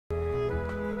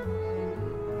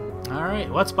Alright,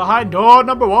 what's behind door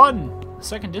number 1? The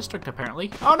second district, apparently.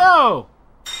 Oh no!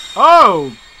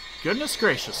 Oh! Goodness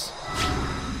gracious.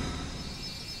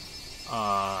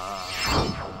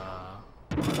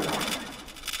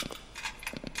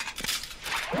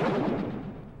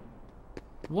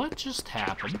 What just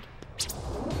happened?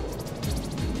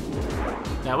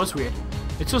 That was weird.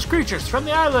 It's those creatures from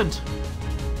the island!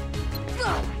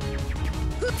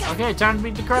 Okay, time to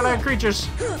meet the crocodile creatures.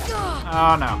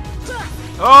 Oh no.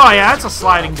 Oh yeah, that's a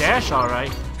sliding dash,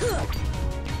 alright.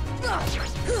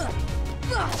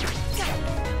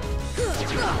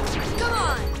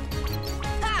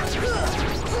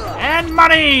 And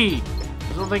money! Those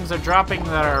little things are dropping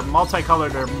that are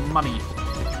multicolored are money.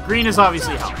 Green is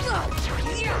obviously health.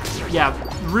 Yeah,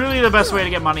 really the best way to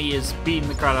get money is beating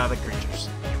the crowd out of creatures.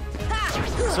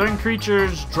 Certain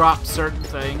creatures drop certain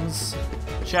things.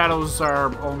 Shadows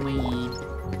are only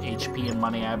HP and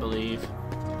money, I believe.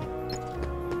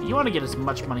 You want to get as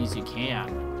much money as you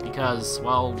can, because,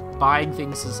 well, buying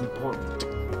things is important.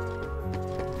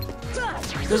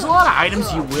 There's a lot of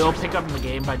items you will pick up in the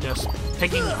game by just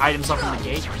picking items up in the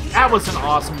gate. That was an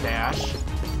awesome dash.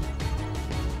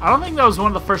 I don't think that was one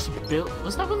of the first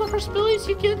was that one of the first abilities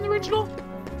you get in the original?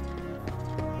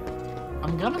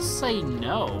 I'm gonna say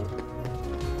no.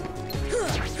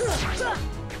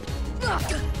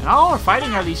 And all we're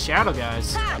fighting are these shadow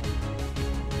guys.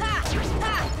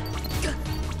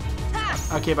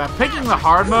 Okay, by picking the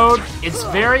hard mode, it's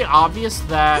very obvious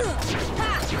that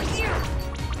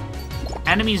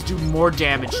enemies do more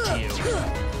damage to you.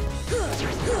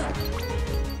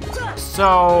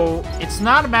 So, it's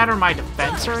not a matter of my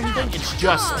defense or anything, it's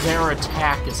just their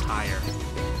attack is higher.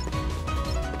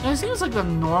 And it seems like the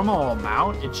normal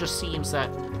amount, it just seems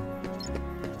that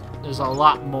there's a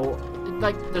lot more,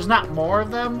 like, there's not more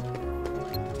of them,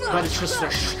 but it's just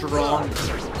they're stronger.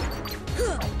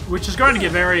 Which is going to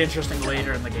get very interesting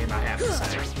later in the game, I have to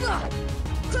say.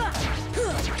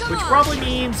 Which probably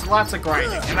means lots of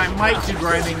grinding, and I might do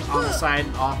grinding on the side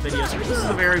and off videos, but this is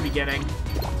the very beginning.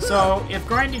 So, if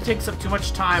grinding takes up too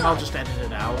much time, I'll just edit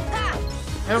it out.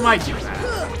 I might do that.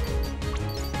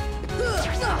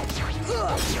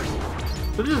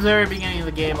 But this is the very beginning of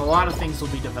the game, a lot of things will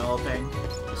be developing,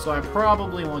 so I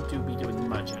probably won't be doing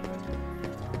much of it.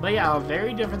 But yeah,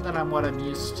 very different than what I'm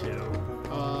used to.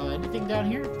 Anything down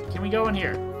here? Can we go in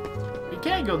here? We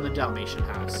can't go in the Dalmatian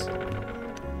house.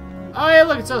 Oh yeah,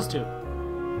 look, it's those two.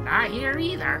 Not here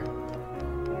either.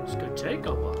 This could take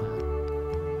a while.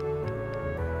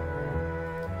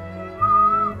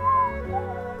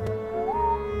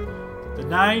 The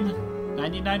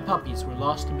 99 puppies were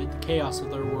lost amid the chaos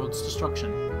of their world's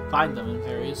destruction. Find them in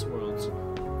various worlds.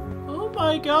 Oh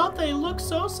my god, they look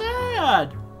so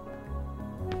sad!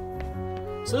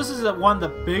 So this is one of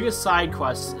the biggest side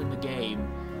quests in the game,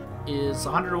 is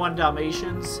 101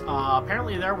 Dalmatians.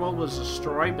 Apparently their world was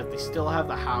destroyed, but they still have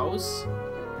the house.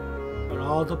 But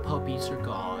all the puppies are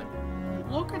gone.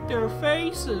 Look at their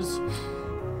faces!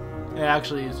 It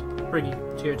actually is bringing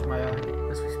a tear to my eye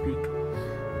as we speak.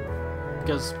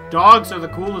 Because dogs are the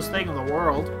coolest thing in the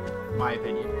world, in my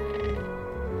opinion.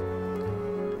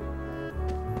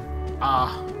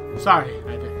 Sorry,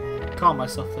 I had to calm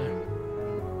myself there.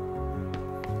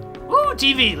 Woo,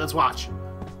 TV, let's watch.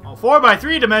 Oh,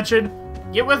 4x3 dimension.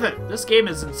 Get with it. This game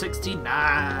is in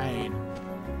 16:9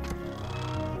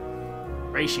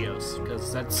 ratios,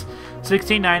 because that's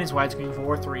 16:9 is widescreen,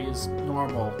 4:3 is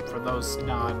normal for those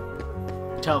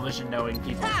non-television knowing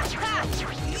people.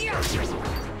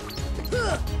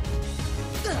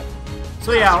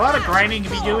 So yeah, a lot of grinding to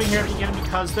be doing here at the beginning,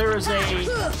 because there is a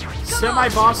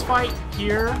semi-boss fight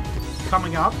here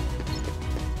coming up.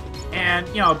 And,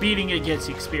 you know, beating it gets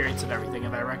the experience and everything,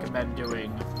 and I recommend doing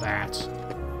that.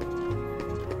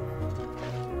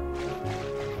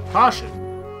 Caution.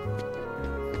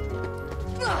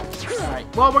 Alright,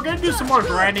 well, we're gonna do some more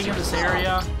grinding in this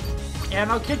area,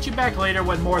 and I'll catch you back later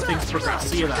when more things progress.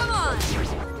 See you then.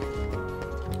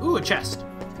 Ooh, a chest.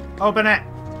 Open it.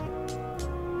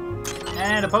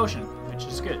 And a potion, which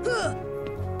is good.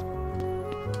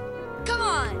 Come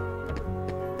on.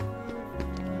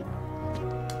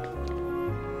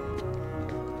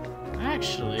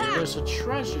 Actually, there's a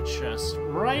treasure chest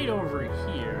right over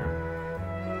here.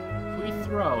 If we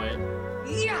throw it,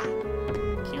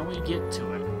 can we get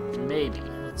to it? Maybe.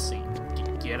 Let's see.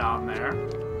 Get on there.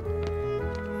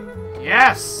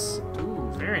 Yes! Ooh,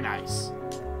 very nice.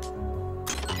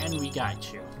 And we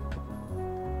got you.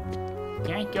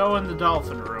 Can't go in the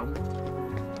dolphin room.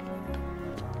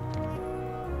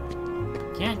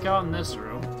 Can't go in this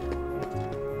room.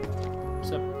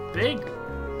 There's a big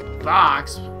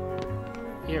box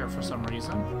here for some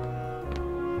reason.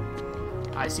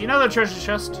 I see another treasure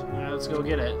chest. Alright, let's go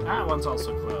get it. That one's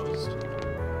also closed.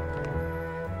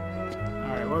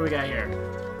 Alright, what do we got here?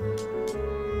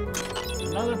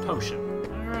 Another potion.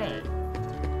 Alright.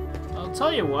 I'll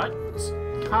tell you what. Let's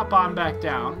hop on back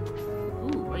down.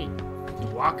 Ooh, wait. You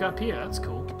can walk up here. That's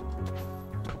cool.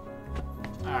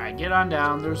 Alright, get on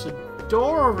down. There's a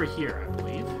door over here, I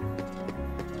believe.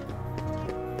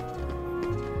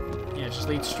 Yeah, it just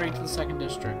leads straight to the second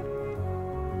district.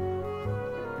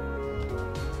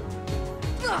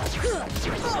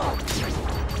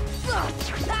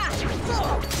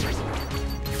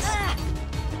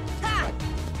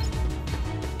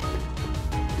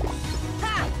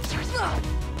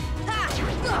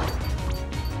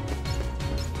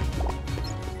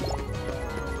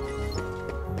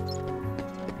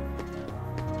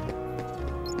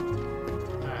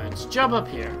 Alright, let's jump up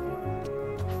here.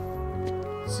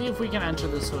 See if we can enter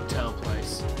this hotel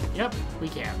place. Yep, we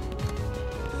can.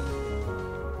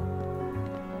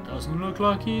 Doesn't look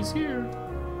like he's here.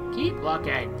 Keep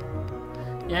looking.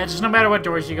 Yeah, just no matter what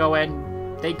doors you go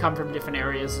in, they come from different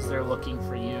areas as they're looking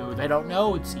for you. They don't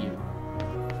know it's you.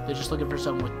 They're just looking for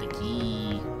someone with the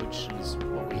key, which is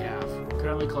what we have.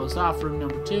 Currently closed off, room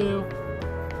number 2.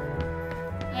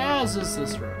 As is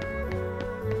this room.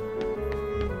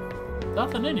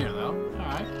 Nothing in here, though.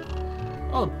 Alright.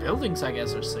 Well, the buildings, I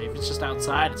guess, are safe. It's just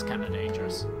outside, it's kind of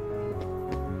dangerous.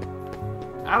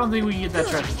 I don't think we can get that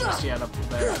treasure chest yet up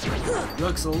there.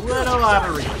 Looks a little out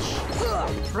of reach.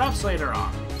 Perhaps later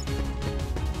on.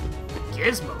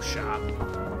 Gizmo shop.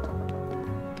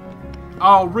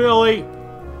 Oh, really?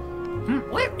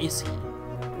 Where is he?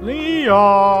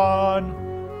 Leon!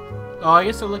 Oh, I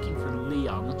guess they're looking for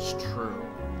Leon. That's true.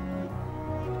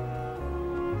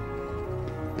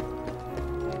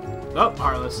 Oh,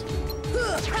 Heartless.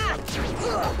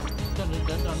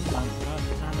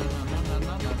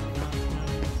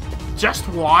 Just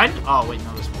one? Oh, wait,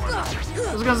 no, there's more.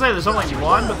 I was gonna say there's only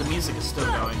one, but the music is still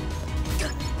going.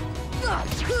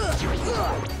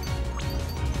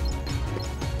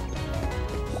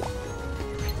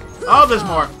 Oh, there's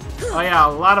more. Oh, yeah, a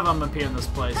lot of them appear in this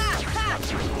place.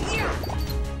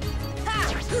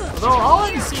 Although, all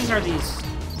I'm seeing are these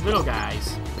little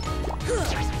guys.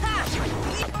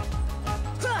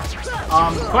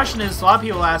 The question is, a lot of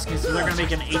people ask is if they're gonna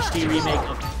make an HD remake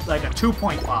of, like, a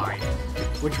 2.5.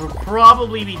 Which would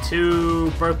probably be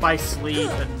 2, Birth by Sleep,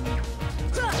 and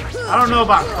I don't know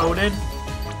about Coded.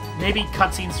 Maybe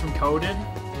cutscenes from Coded.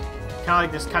 Kind of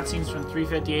like this cutscenes from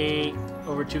 358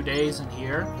 over 2 days in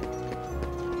here.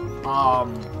 I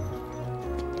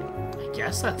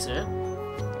guess that's it.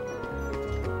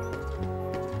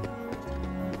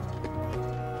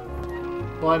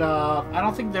 But I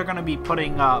don't think they're going to be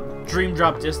putting Dream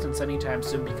Drop Distance anytime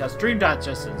soon because Dream Drop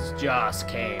Distance just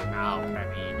came out. I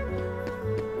mean,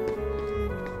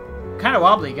 kind of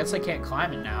wobbly. I guess I can't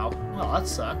climb it now. Well, that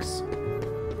sucks.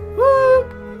 Woo!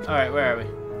 Alright, where are we?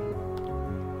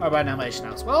 Oh, by Annihilation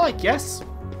House. Well, I guess.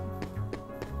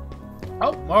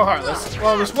 Oh, more Heartless.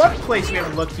 Well, there's one place we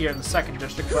haven't looked here in the second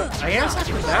district, but I guess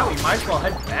after that we might as well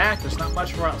head back. There's not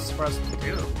much for us to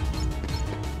do.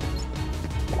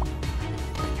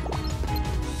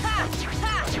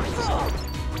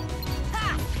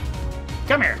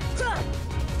 Come here.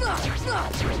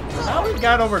 Now we've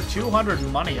got over 200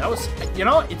 money. That was, you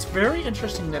know, it's very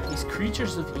interesting that these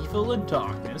creatures of evil and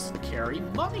darkness carry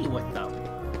money with them.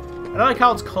 And I like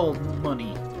how it's called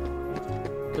money.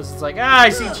 Because it's like, I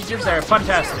see what you did there.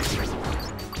 Fantastic.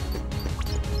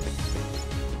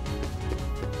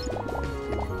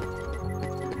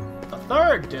 The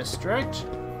third district.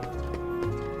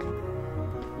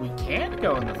 We can't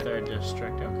go in the third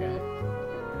district, okay.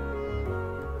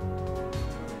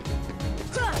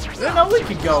 I didn't know we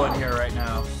could go in here right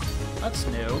now. That's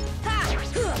new.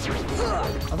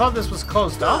 I thought this was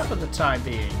closed off for the time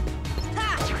being.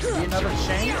 Maybe another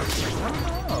change? I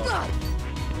don't know.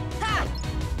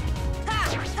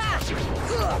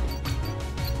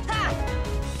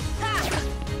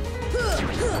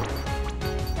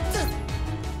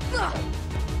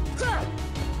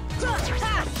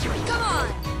 Come on!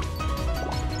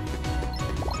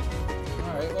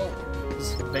 Alright, well,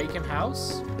 this vacant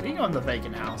house? We can go in the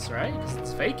vacant house, right? Because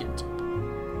it's vacant.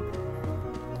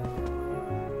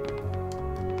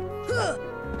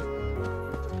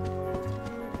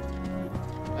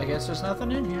 I guess there's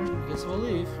nothing in here. I guess we'll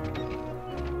leave.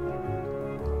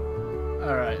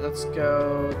 Alright, let's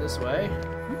go this way.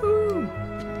 Woohoo!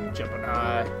 Jumping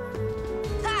high.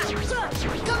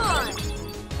 Come on!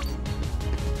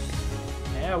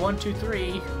 Yeah, 1, 2,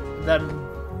 3. Then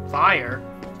fire.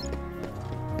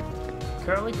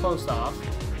 Currently closed off.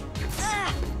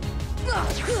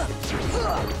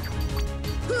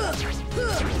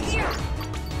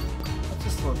 What's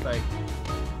this look like?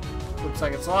 Looks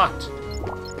like it's locked.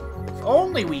 If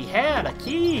only we had a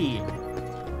key!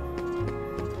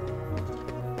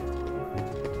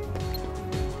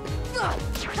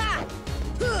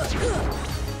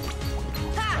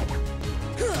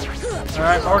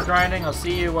 Alright, more grinding. I'll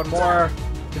see you when more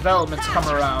developments come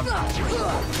around. Come on!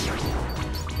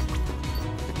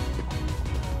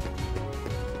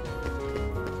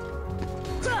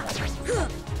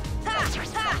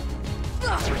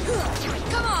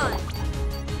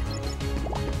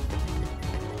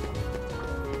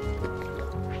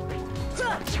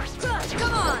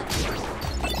 Come on!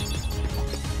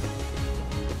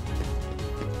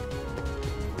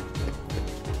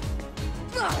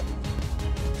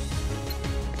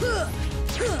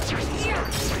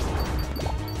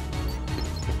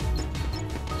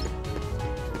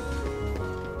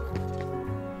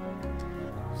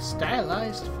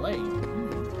 Stylized flame.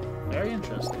 Very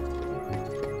interesting.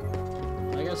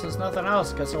 I guess there's nothing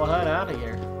else. Guess we'll head out of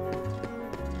here.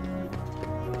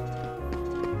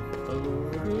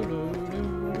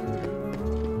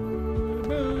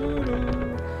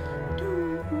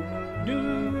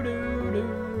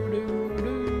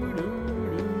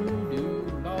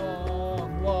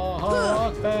 Long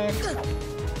walk back.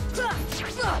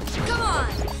 Come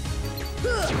on!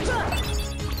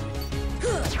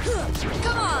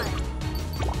 Come on!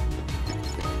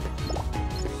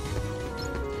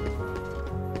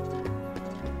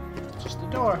 Just the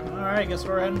door. Alright, guess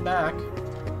we're heading back.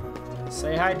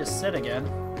 Say hi to Sid again.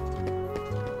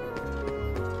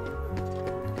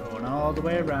 Going all the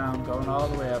way around, going all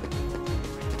the way up.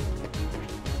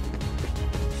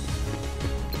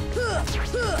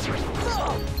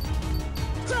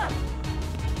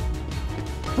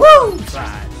 Woo!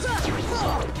 Side.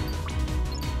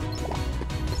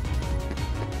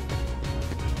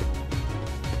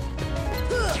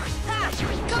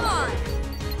 Come on!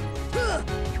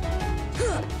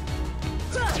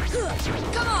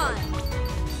 Come on!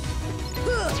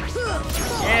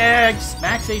 Yeah,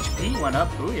 max HP went up.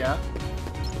 Booyah.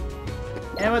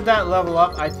 And with that level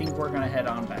up, I think we're gonna head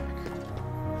on back.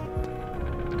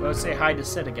 Go say hi to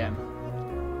Sid again.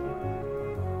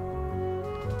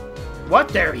 What?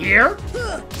 They're here?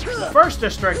 The first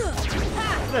district.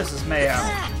 This is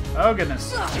mayhem. Oh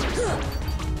goodness.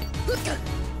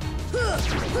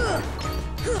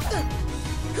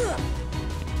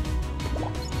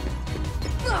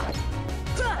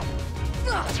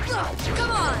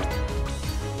 Come on!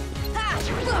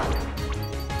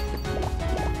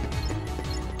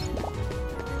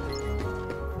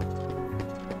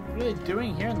 What are they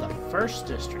doing here in the first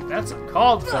district? That's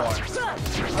uncalled for. I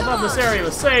thought this area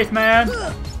was safe, man.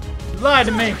 You lied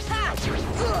to me. I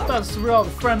thought this is where all the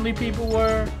friendly people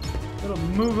were. Little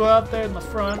Moogle out there in the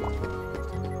front.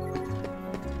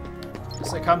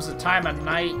 Guess there comes a time at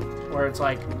night where it's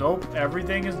like, nope,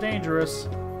 everything is dangerous.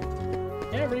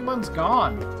 Yeah, everyone's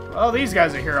gone. Oh, these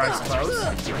guys are here, I suppose.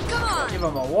 Give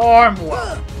them a warm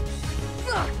welcome.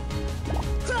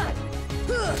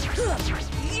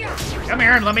 Come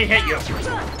here and let me hit you.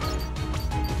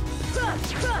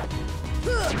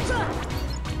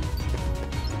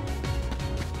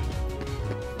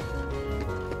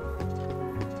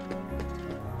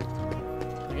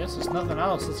 I guess there's nothing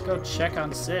else. Let's go check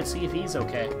on Sid, see if he's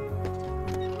okay.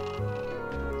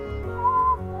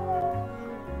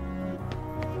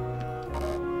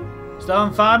 Still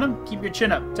haven't found him? Keep your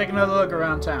chin up. Take another look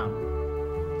around town.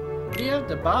 What do you have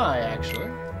to buy, actually?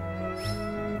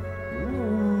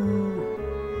 Ooh.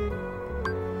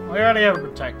 We already have a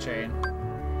protect chain.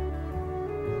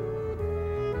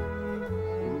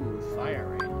 Ooh, fire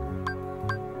ring.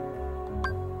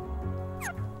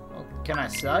 Well, can I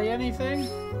sell you anything?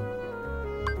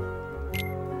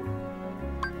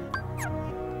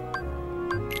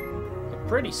 A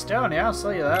pretty stone, yeah, I'll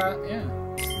sell you that, yeah.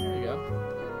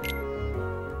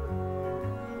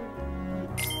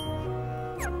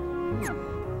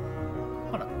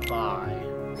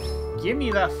 Give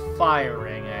me that fire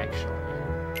ring, actually.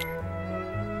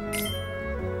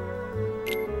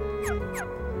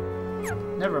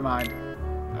 Never mind.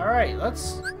 Alright,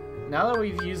 let's... Now that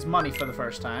we've used money for the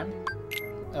first time...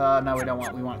 no, we don't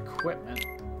want... We want equipment.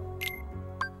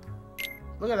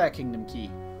 Look at that kingdom key.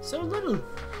 So little.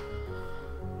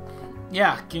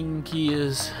 Yeah, kingdom key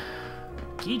is...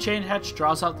 Keychain hatch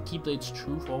draws out the Keyblade's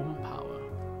true form of power.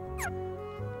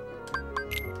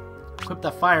 Equip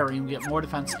that fire ring, you get more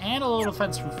defense and a little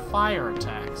defense from fire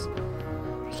attacks.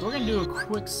 So we're gonna do a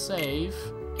quick save,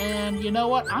 and you know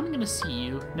what? I'm gonna see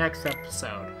you next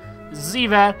episode. This is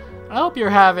Evad. I hope you're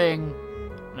having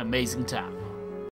an amazing time.